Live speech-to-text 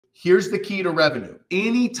Here's the key to revenue.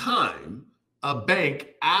 Anytime a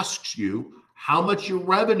bank asks you how much your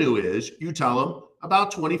revenue is, you tell them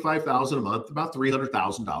about $25,000 a month, about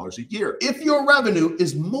 $300,000 a year. If your revenue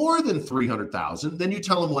is more than $300,000, then you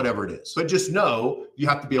tell them whatever it is. But just know you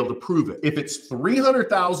have to be able to prove it. If it's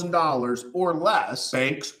 $300,000 or less,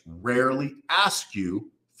 banks rarely ask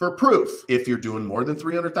you for proof. If you're doing more than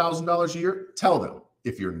 $300,000 a year, tell them.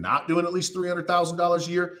 If you're not doing at least $300,000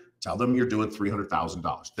 a year, tell them you're doing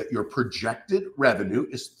 $300,000, that your projected revenue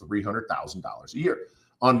is $300,000 a year.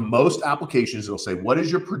 On most applications, it'll say, what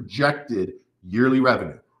is your projected yearly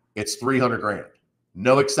revenue? It's 300 grand.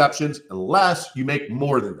 No exceptions unless you make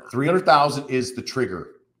more than that. 300,000 is the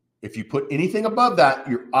trigger. If you put anything above that,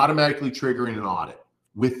 you're automatically triggering an audit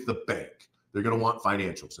with the bank. They're going to want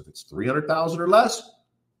financials. If it's 300,000 or less,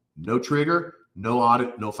 no trigger, no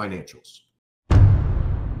audit, no financials.